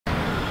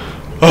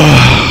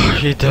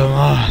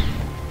Idemo.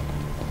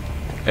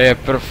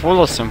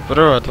 Fullo sam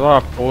prva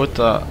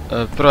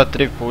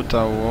 3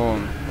 puta u ovom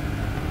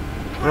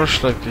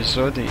prošloj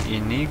epizodi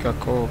i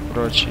nikako ovo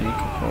proći.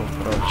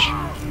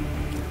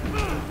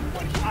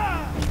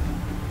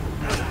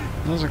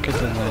 Ne znam kaj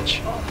to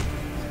znači.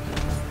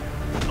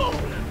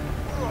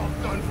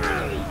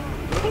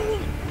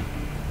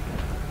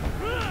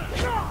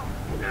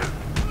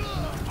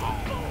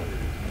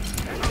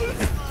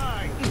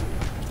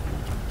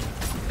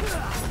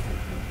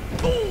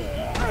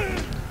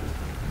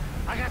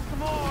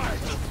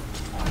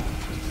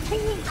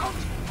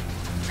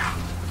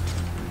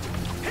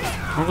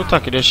 Mogu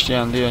tako riješiti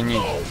jedan dio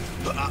njih.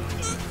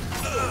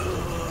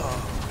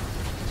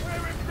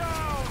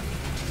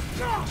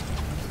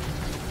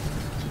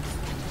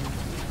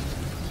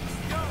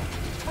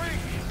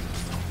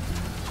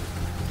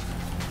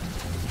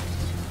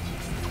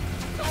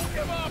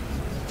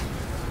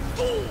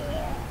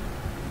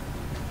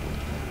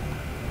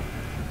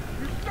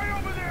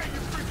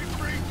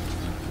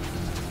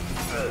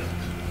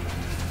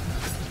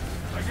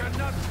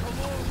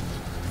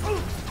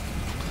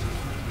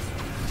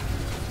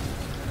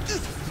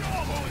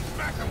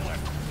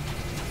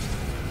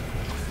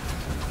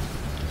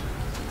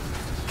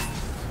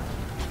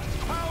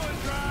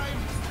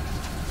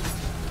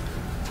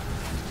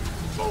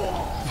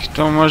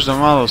 To možda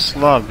malo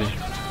slabi.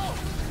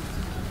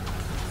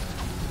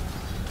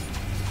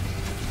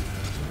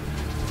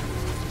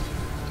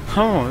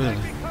 Ovo vidim.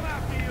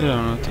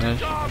 Idemo na taj.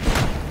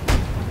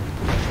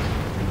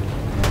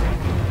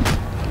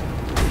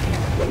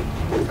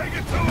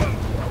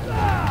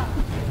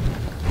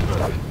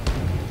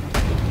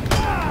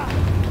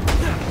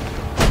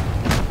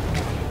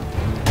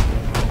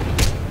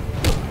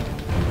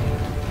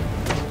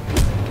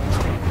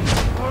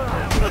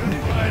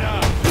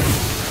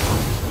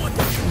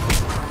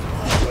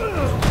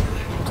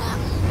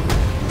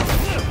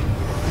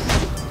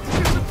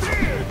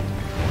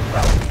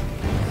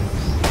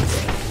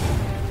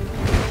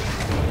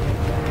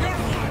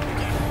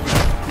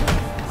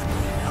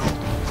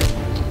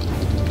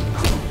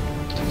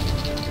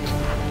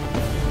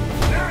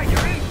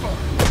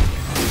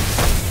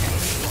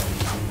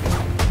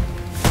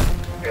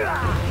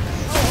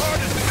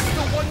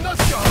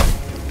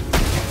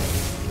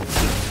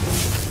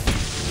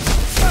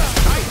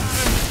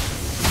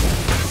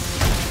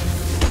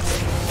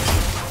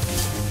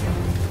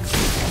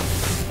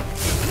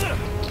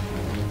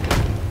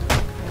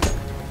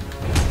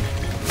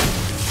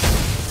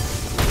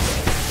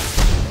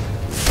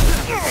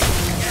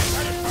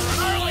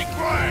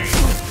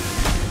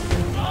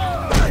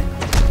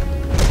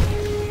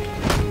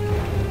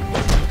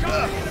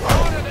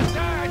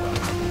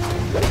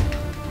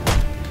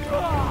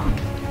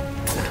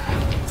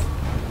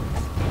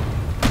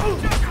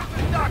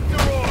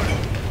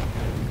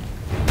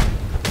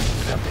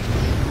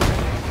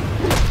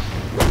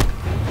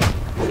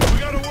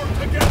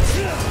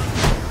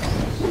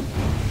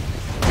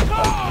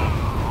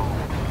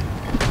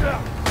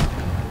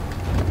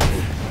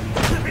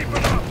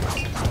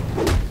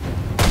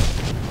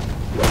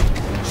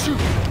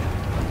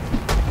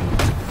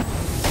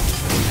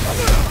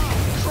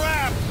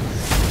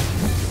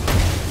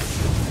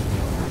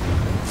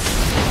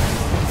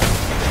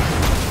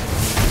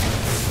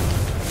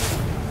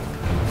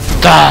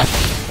 Da!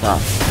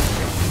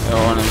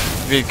 Evo onaj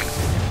big.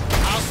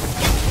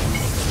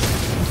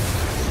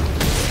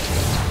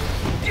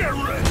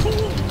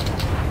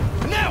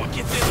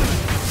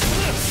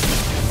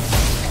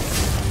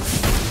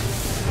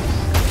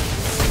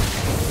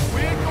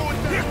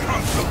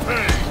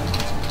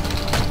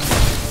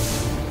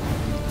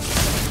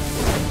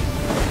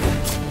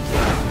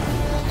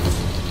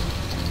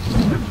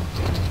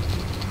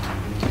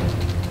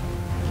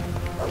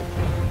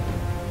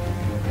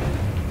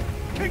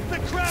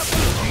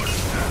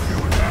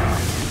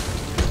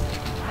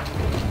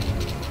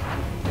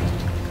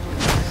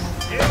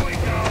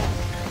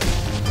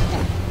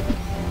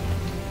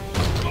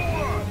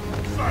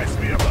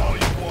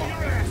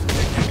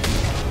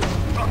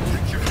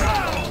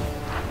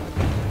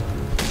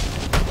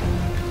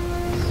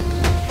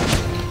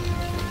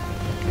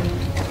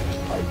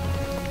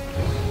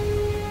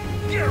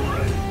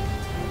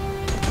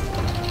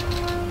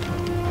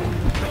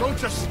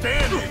 Just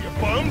stand there, you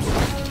bums!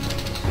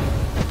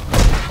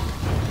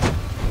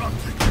 I'll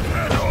take your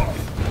head off!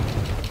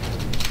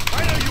 I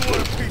know you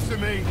want a piece of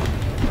me!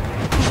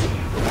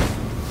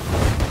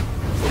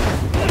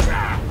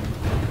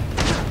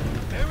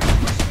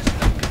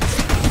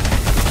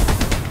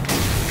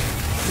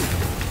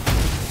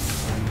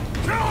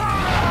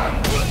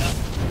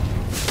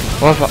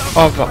 Opa!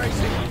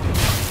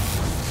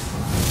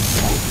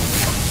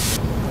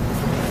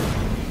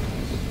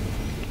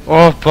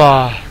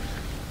 Opa!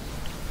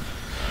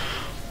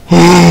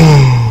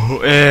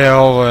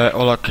 Ovo je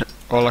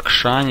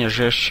olakšanje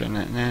žešće,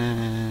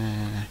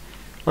 ne.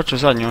 Hoću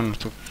zadnji ono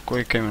tu,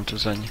 koji imam tu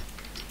zadnji.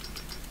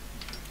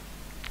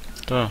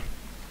 To.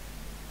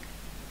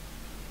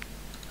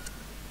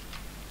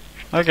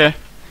 Okej,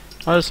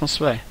 ovdje sam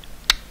sve.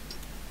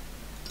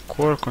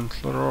 Core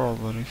control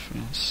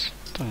reference.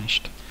 To je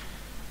ništa.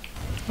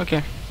 Ok.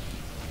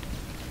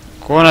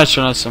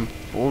 Konačno sam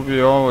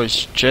ubio ovo iz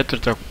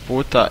 4.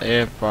 puta,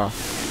 pa...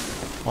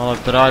 hvala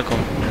dragom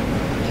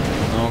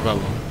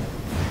nogalu.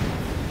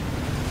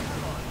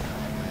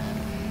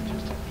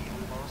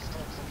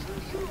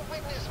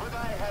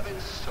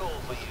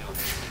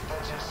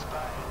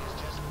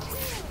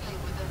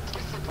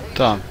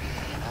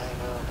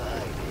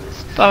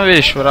 Tam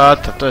vidiš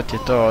vrata, to ti je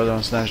to,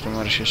 odmah znaš da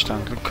moraš ići tamo.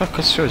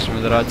 Kakav su s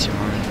moderacima?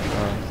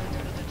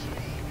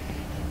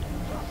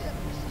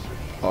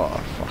 Oh,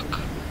 fuck.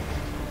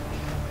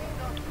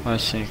 Ovo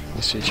se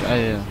nikako sviđa,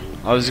 ajde idemo.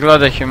 Ali izgleda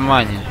da ih je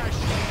manje.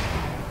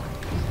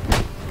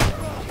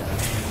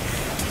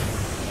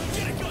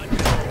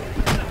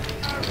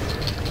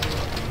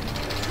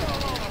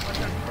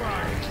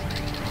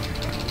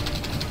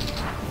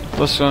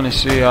 To su oni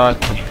svi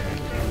jaki.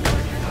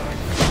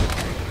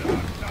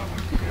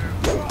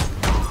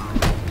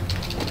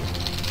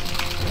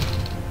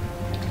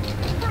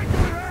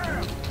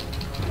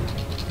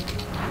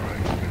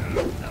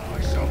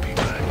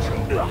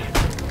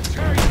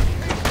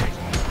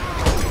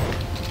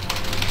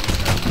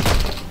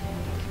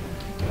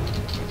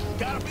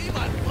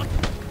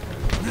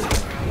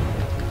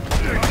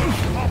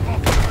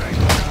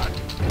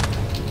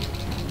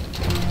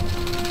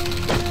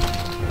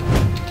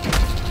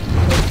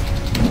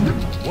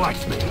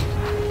 Watch me.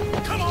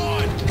 Come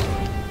on!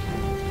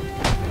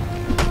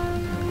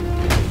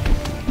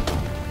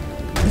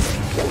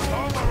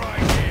 All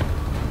right, him.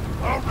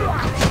 Open your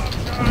arms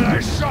out of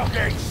their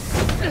sockets.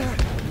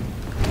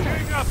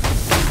 Hang up.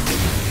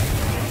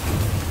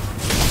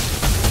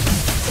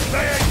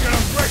 They ain't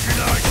gonna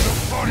recognize your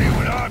body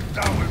when I'm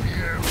done with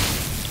you.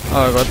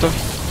 A, gotov.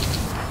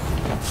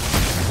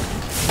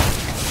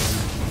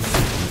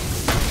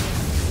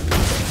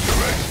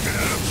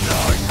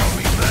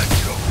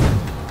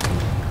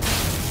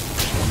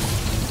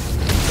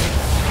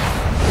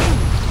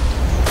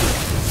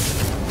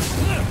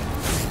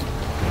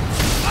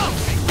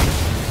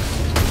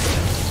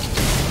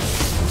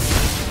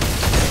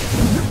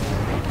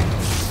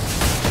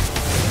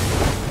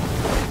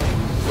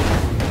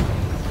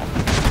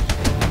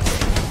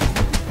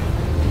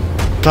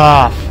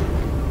 Tough.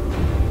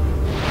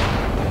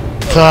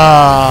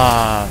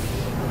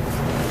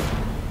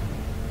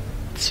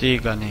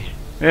 Cigani.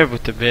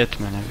 Jebute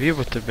Batmane,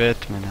 jebute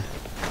Batmane.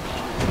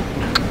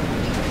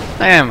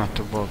 Nema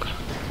tu boga.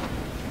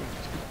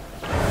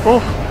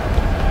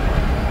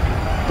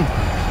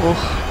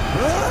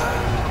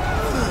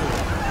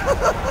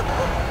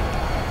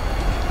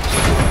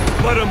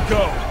 Let him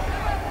go.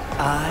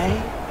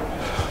 I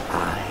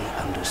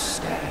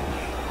understand.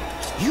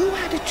 You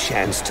had a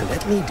chance to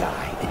let me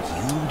die, and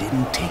you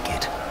didn't take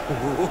it.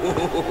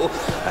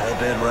 I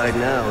bet right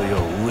now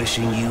you're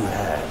wishing you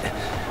had.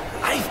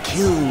 I've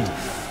killed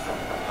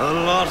a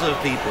lot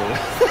of people.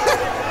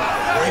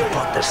 I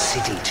brought the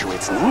city to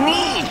its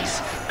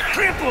knees,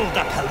 crippled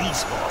the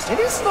police force, and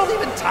it's not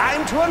even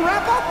time to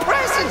unwrap our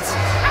presents.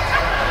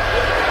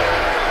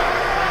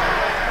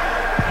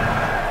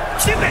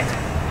 Ship it!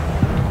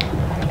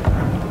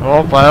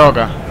 Opa, evo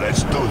ga.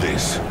 Let's do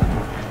this.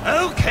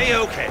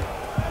 Okay.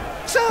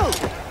 So,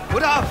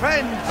 what our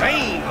friend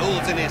Bane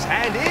holds in his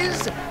hand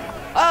is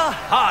a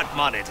heart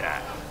monitor.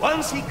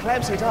 Once he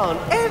clamps it on,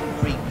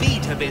 every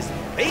beat of his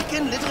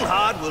bacon little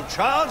heart will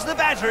charge the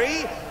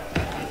battery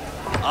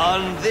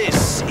on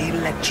this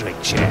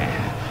electric chair.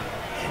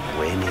 And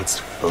when it's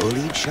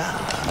fully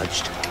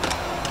charged...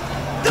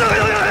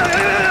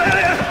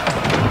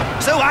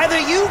 So either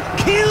you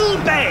kill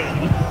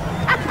Bane...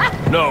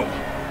 No,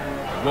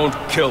 I won't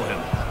kill him.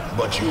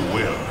 But you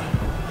will.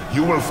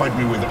 You will fight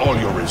me with all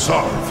your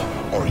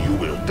resolve, or you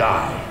will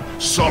die.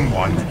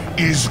 Someone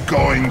is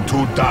going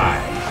to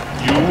die.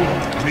 You,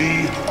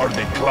 me, or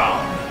the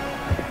clown.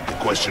 The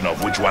question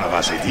of which one of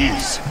us it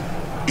is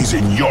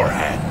in your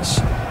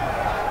hands.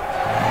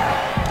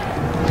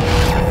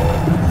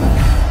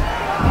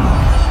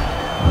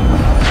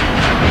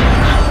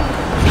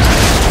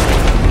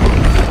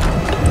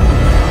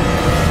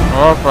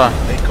 Opa.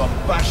 A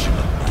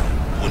compassionate man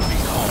would be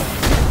calm,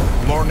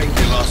 mourning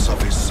the loss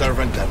of his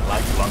servant and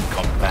lifelong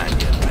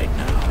companion right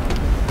now.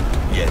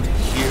 Yet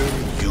here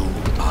you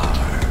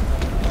are.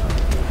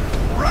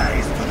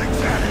 Rise to the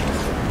challenge.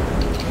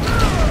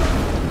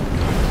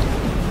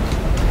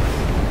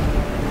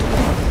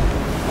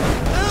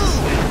 Oh,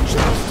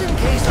 just in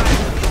case I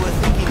knew you were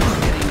thinking of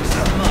getting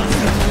some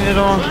mustard.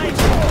 Right,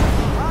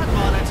 heart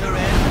monitor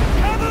and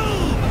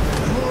kaboom!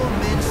 More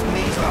minced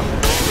meat.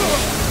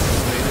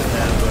 Rated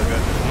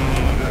hamburger.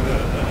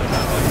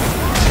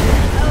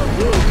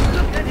 Oh,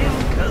 look at him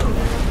go.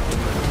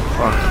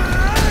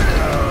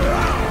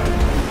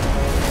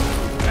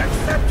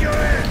 Accept your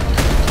end.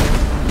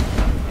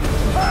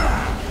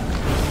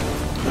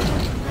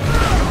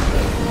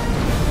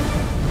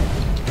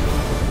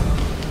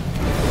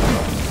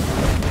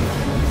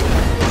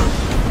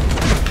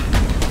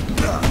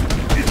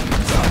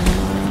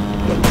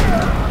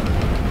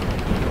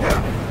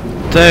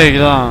 Take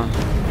down.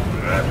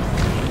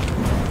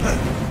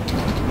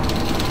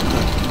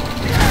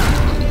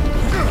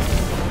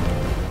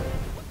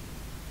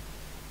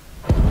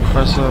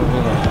 Kako se ovo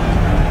bilo?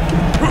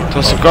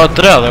 To se kao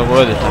treba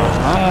dogoditi.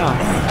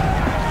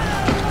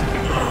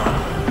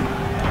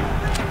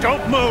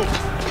 Don't move!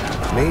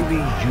 Maybe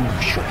you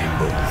should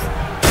move.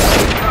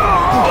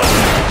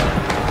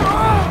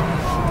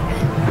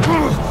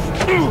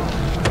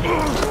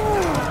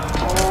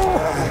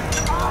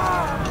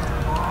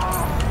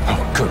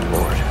 Oh, good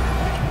lord.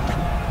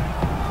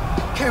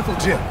 Careful,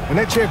 Jim. When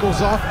that chair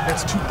goes off,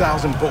 that's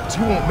 2,000 volts.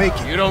 You won't make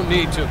it. You don't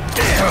need to.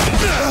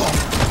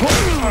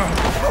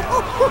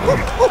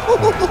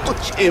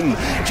 Jim.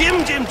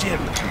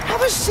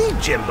 Have a seat,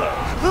 Jimbo.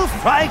 We'll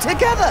fry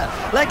together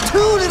like two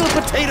little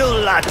potato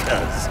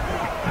latkes.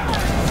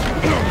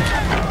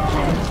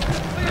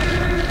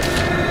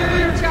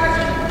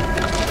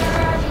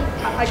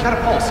 I got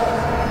a pulse.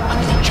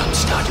 I'm gonna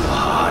jumpstart your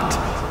heart.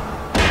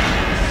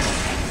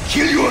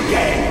 Kill you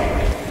again.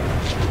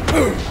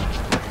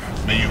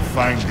 May you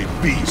find the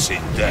peace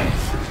in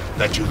death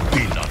that you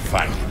did not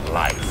find in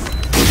life.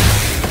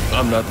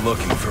 I'm not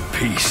looking for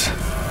peace.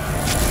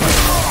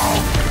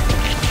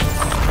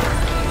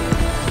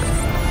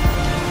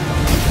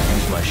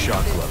 Use my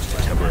shock gloves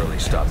to temporarily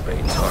stop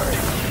Bane's heart.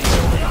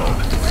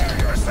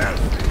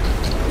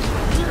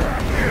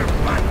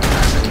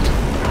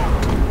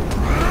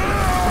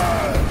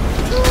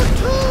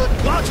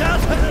 Watch out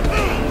for the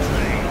Bane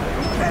train.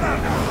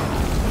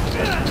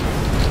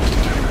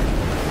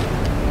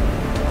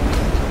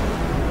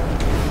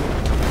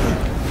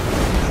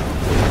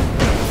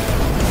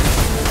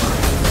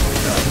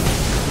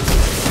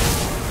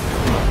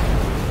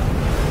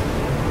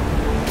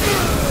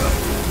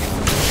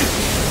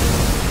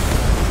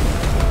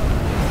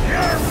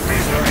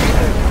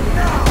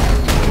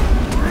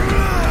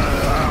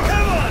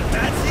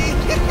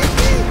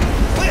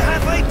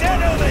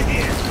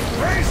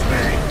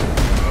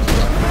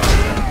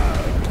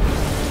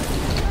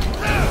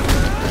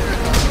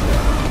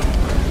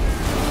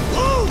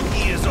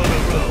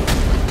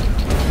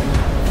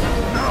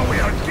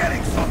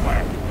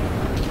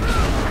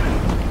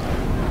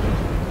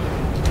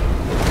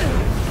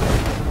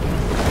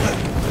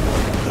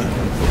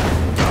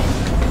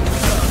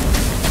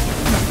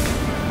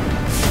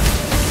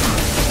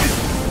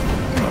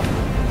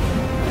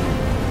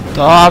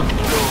 Stop!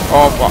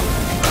 Opa!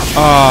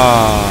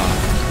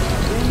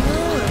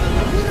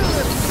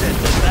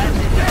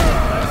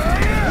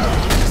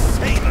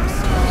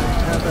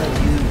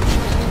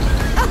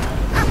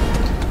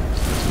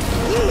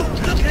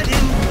 Look at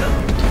him go.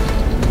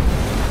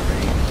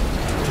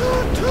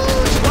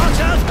 Watch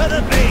out for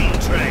the Bane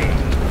train.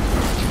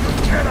 You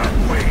cannot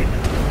win.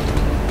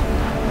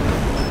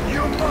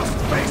 You must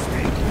face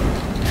me.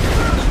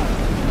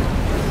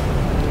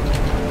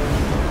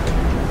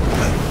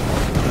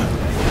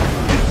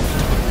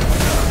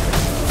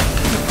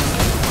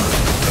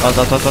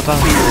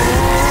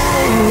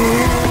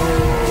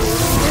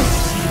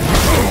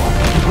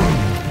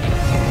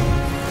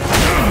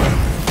 Ta.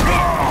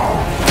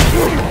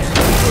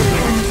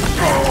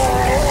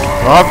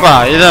 Opa,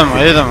 idemo.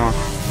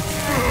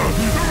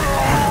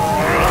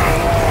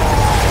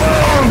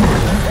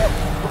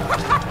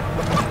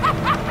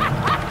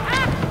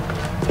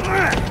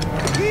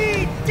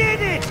 He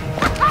did it!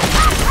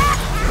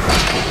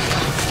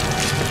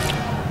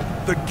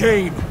 The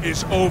game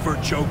is over,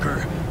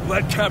 Joker.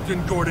 Let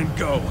Captain Gordon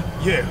go.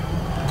 Yeah.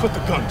 Put the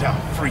gun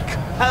down, freak.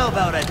 How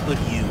about I put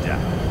you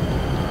down?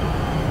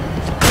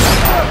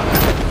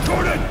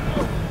 Gordon!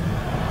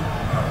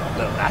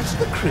 Well, that's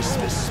the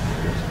Christmas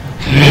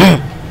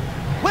spirit.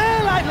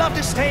 Well, I'd love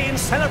to stay and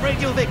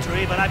celebrate your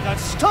victory, but I've got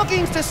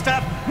stockings to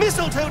stuff,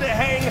 mistletoe to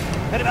hang,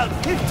 and about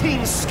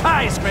 15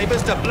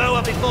 skyscrapers to blow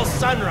up before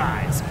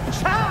sunrise.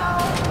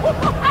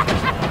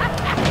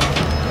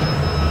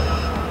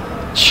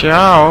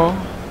 Ciao!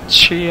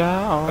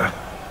 Ciao.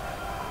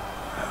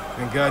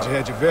 Thank God you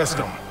had your vest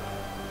on.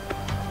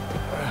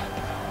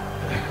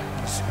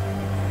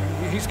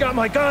 He's got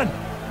my gun!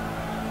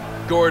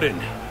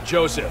 Gordon,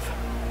 Joseph,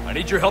 I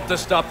need your help to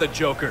stop the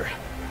Joker.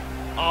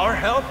 Our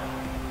help?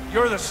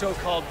 You're the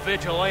so-called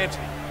vigilante.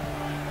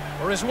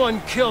 Or is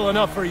one kill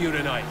enough for you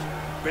tonight?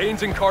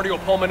 Bane's in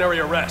cardiopulmonary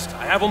arrest.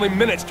 I have only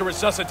minutes to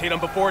resuscitate him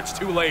before it's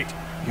too late.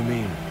 You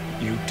mean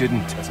you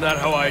didn't? That's not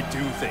how I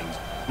do things.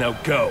 Now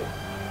go.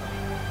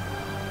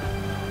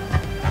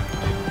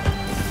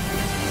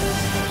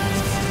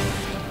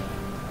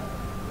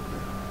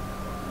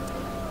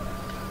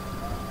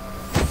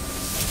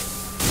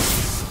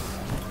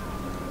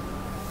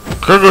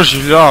 Kako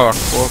življava,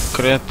 ko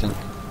kreten.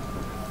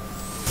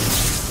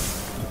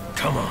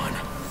 Come on.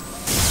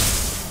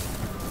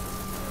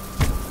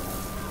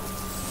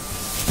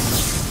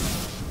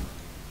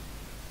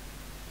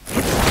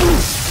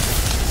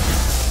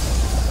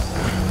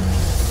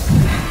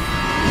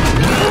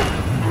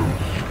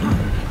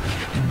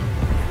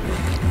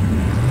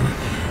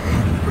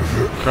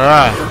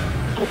 Kaj?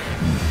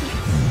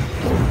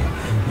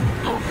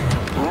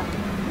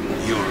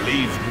 You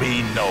leave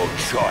me no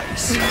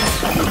choice,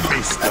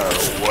 Mr.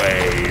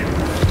 Wayne.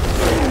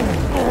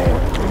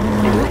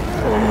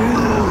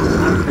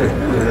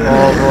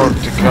 Ovo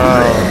ti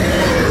kao.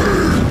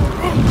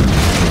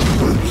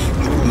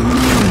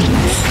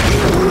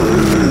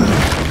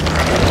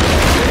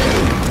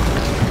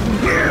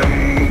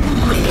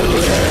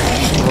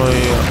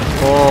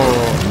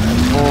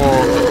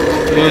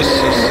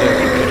 Isuse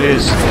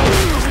Kriste.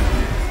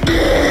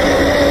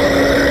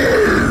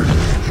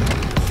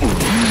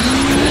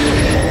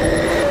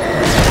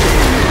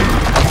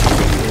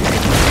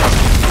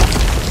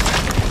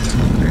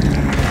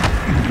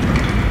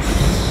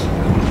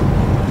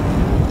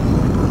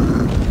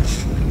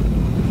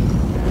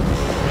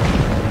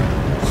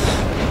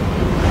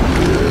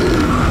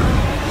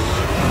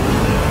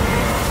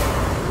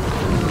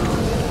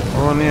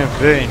 Ovo nije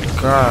Bane,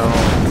 kaj je ovo?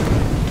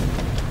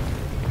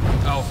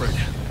 Alfred,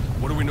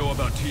 what do we know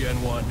about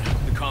TN1,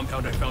 the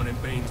compound I found in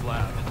Bane's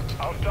lab?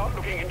 I'll start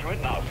looking into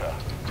it now, sir.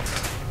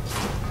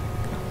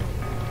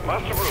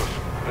 Master Bruce,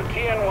 the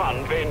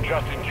TN1 Bane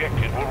just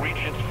injected will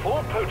reach its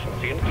full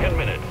potency in 10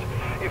 minutes.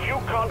 If you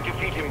can't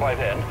defeat him by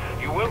then,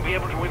 you won't be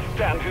able to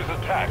withstand his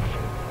attacks.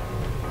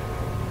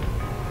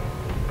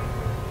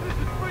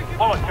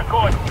 Look,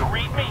 Gordon, you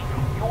read me?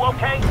 You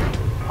okay?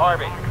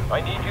 Harvey,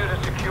 I need you to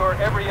secure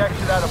every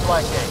exit out of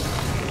Blackgate.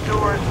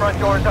 Sewers, front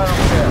doors, I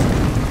don't care.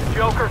 The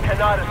Joker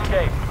cannot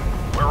escape.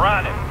 We're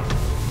on it.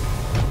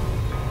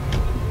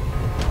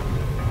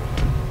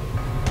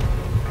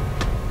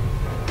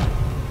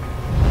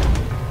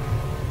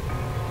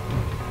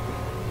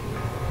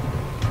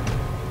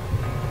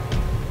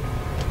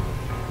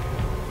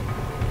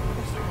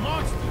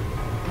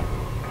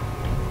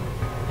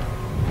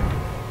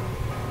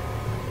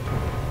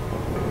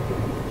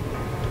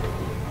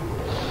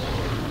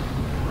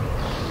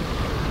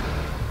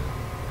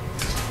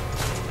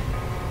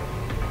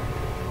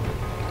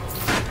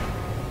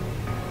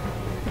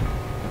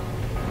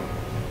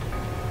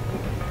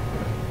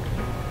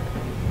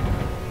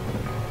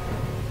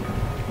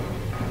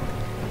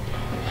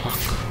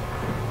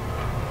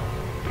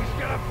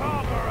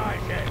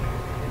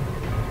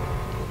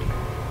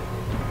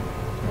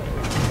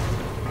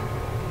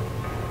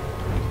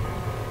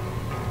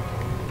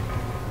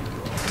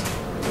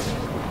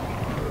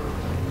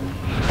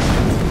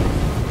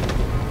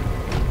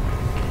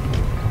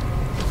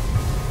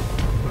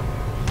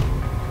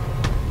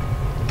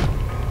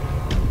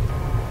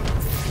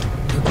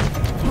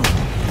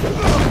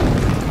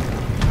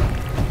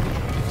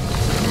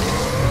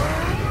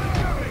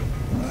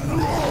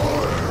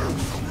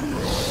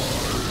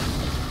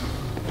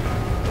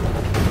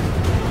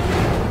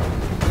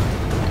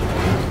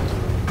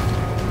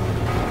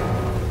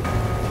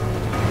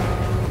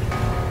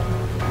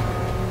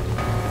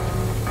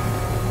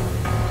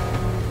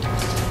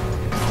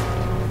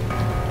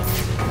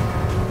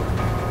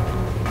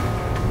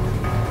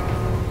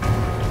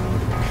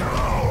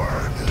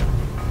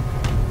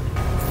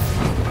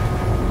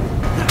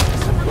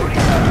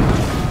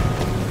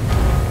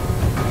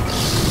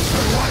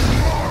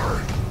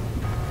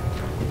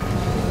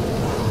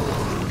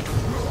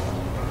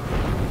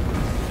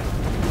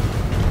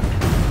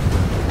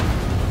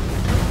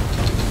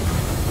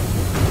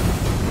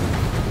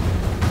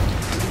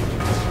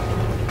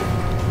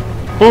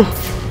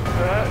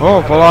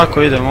 O,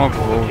 polako ide,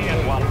 mogu ovu.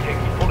 TN1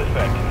 takes full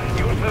effect.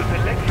 Use those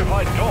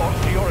electrified doors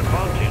to your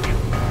advantage.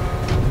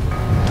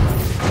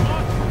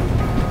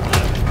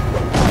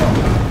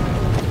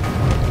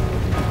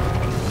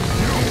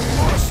 You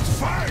must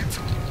fight!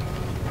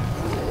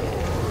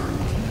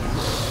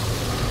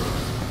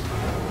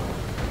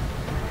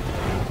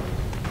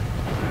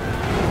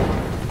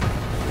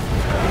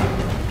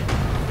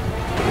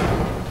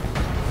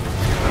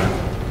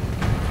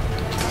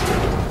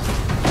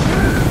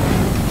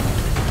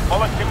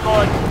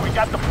 We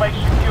got the place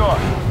secure.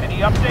 Any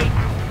update?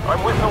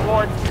 I'm with the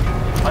warden.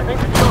 I think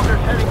the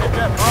Joker's heading to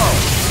death row.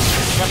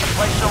 We got the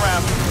place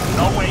surrounded.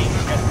 No way he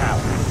can get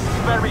out.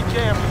 You better be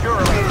damn sure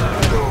of it.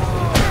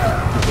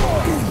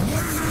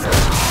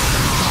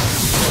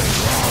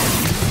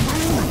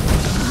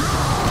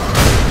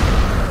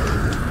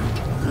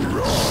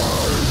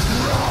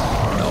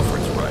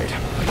 Alfred's right.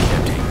 I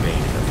can't take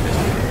Bane in the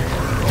fist.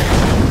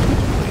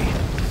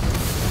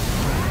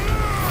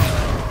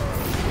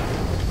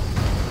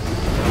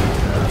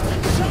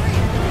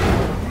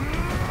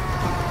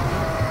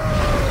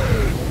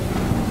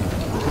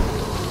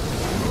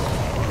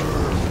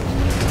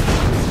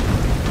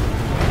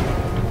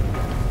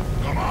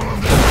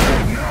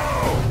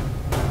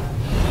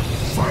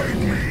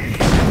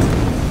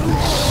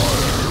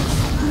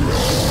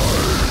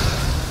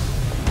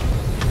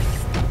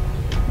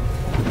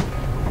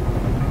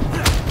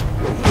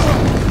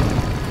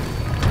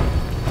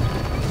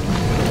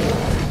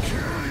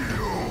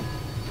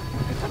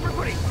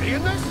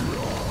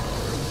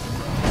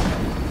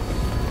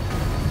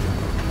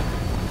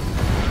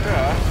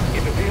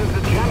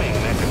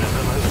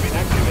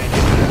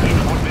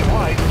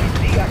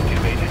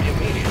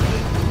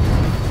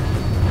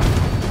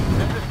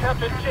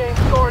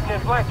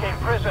 Blackgate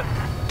prison.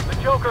 The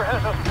Joker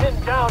has us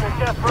pinned down in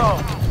death row.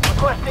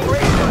 Requesting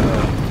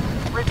reinforcements.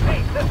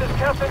 Repeat, this is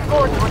Captain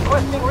Gordon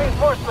requesting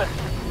reinforcements.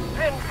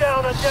 Pinned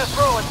down on death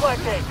row at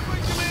Blackgate.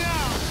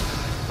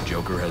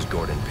 Joker has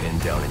Gordon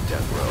pinned down in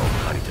death row.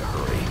 I need to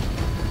hurry.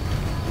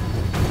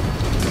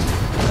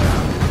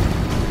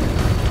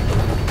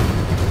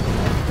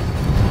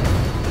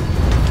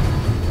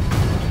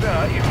 Sir,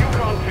 if you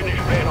can't finish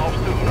Bane off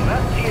soon,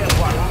 that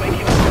TN1 will make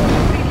him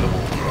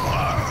unbeatable.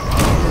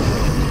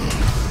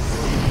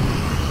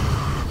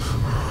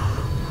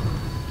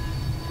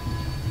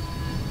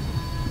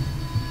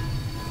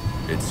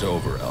 It's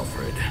over,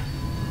 Alfred.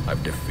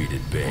 I've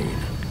defeated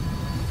Bane.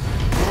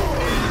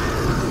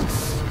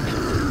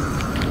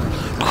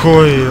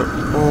 Koji?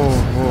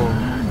 Ovo.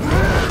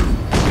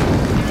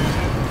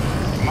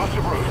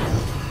 Master Bruce.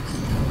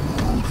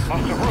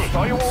 Master Bruce,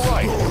 are you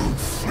alright?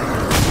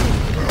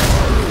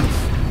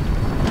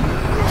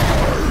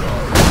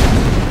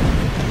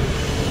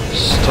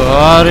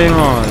 Stari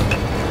moj.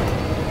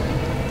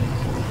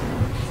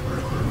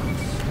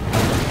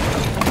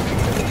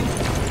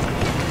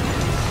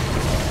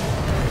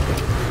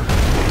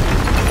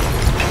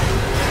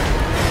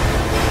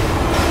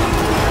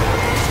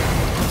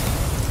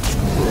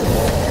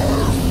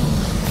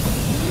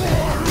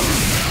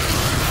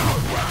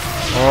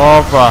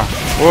 Opa,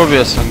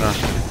 ubio sam ga.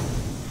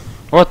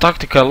 Ova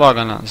taktika je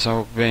lagana za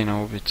ovog Banea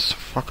ubiti.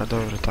 Faka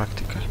dobra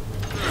taktika.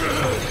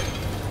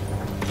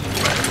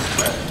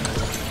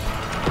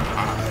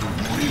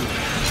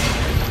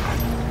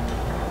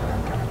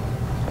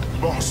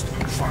 Must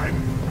find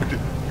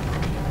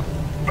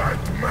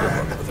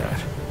Batman.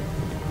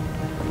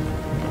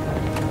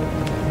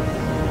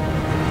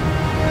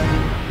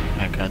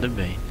 I got the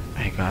Bane.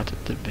 I got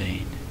the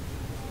Bane.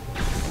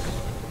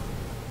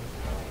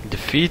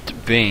 Defeat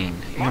Bane.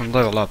 Imam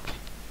level up.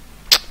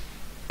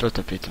 To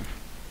te pitam.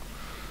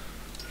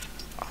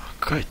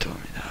 Kaj to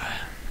mi daje?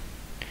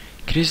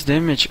 Increase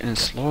damage and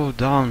slow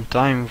down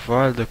time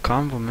while the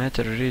combo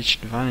meter reach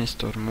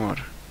 12 or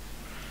more.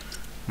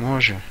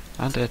 Može.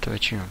 A da je to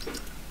već imam.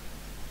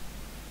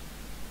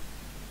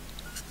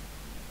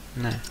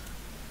 Ne.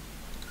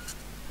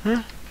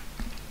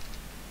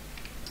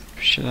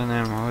 Piše da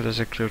nema, ovdje je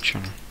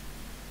zaključeno.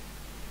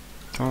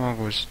 To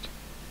mogu uzeti.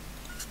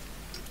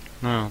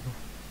 Ne mogu.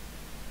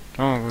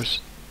 To mogu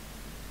uzeti.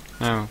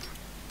 Ne mogu.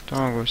 To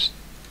mogu uzeti.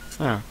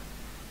 Ne mogu.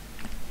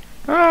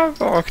 A,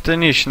 bok te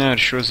niš, ne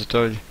možeš uzeti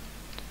ovdje.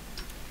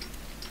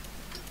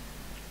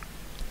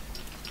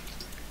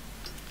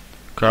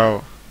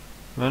 Kao.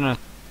 Vena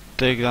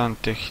take down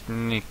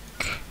tehnik.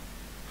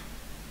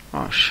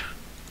 Može.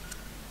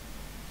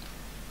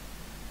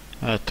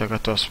 Eto ga,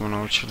 to smo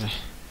naučili.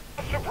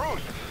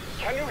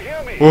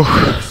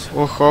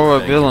 Ovo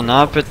je bilo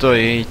napeto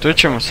i tu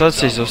ćemo sad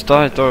se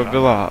izostaviti, ovo je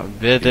bila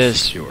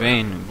BDS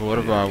Bane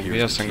borba,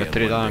 ubio sam ga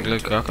 3 dana, gledaj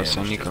kakav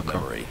sam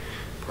nikakav.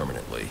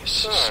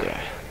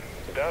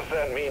 Does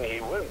that mean he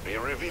won't be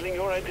revealing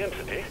your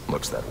identity?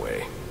 Looks that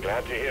way.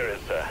 Glad to hear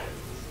it, sir.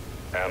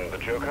 And the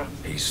Joker?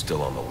 He's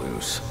still on the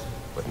loose,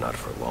 but not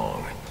for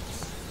long.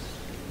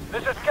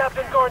 This is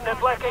Captain Gordon at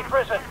Blackgate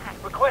Prison,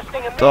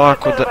 requesting immediate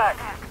medevac.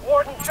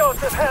 Warden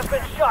Joseph has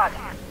been shot.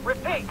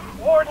 Repeat,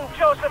 Warden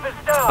Joseph is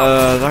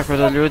down. Tako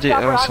da ljudi,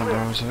 evo sam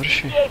da ovo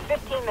završi.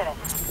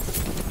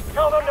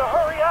 Tell them to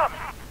hurry up.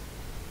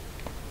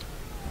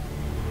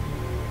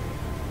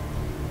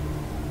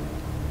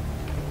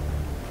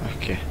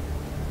 Okej.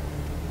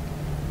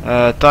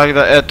 Tako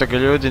da, eto ga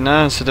ljudi,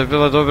 nadam se da je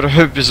bila dobra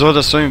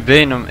epizoda s ovim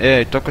Baneom.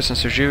 Toko sam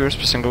se uživio,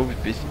 uspio sam ga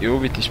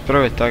ubiti iz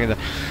prve, tako da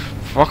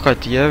fakat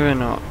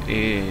jebeno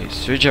i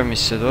sviđa mi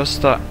se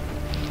dosta.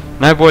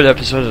 Najbolja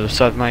epizoda do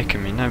sad, majke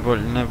mi,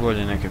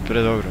 najbolje neke,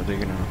 predobro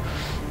odigrano.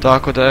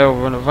 Tako da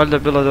evo, valjda je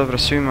bila dobra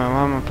svima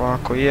vama, pa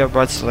ako je,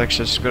 bacite like,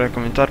 subscribe,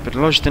 komentar,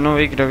 predložite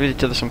nove igre,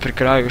 vidite da sam pri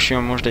kraju, još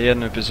imam možda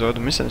jednu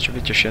epizodu, mislim da će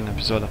biti još jedna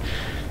epizoda.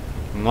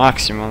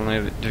 Maksimalno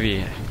ili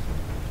 2.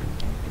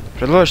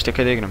 Predložite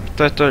kad igram,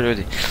 to je to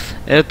ljudi.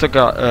 Eto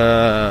ga,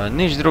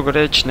 niš drugo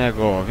reći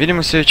nego,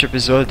 vidimo se u sljedećoj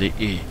epizodi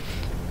i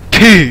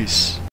peace!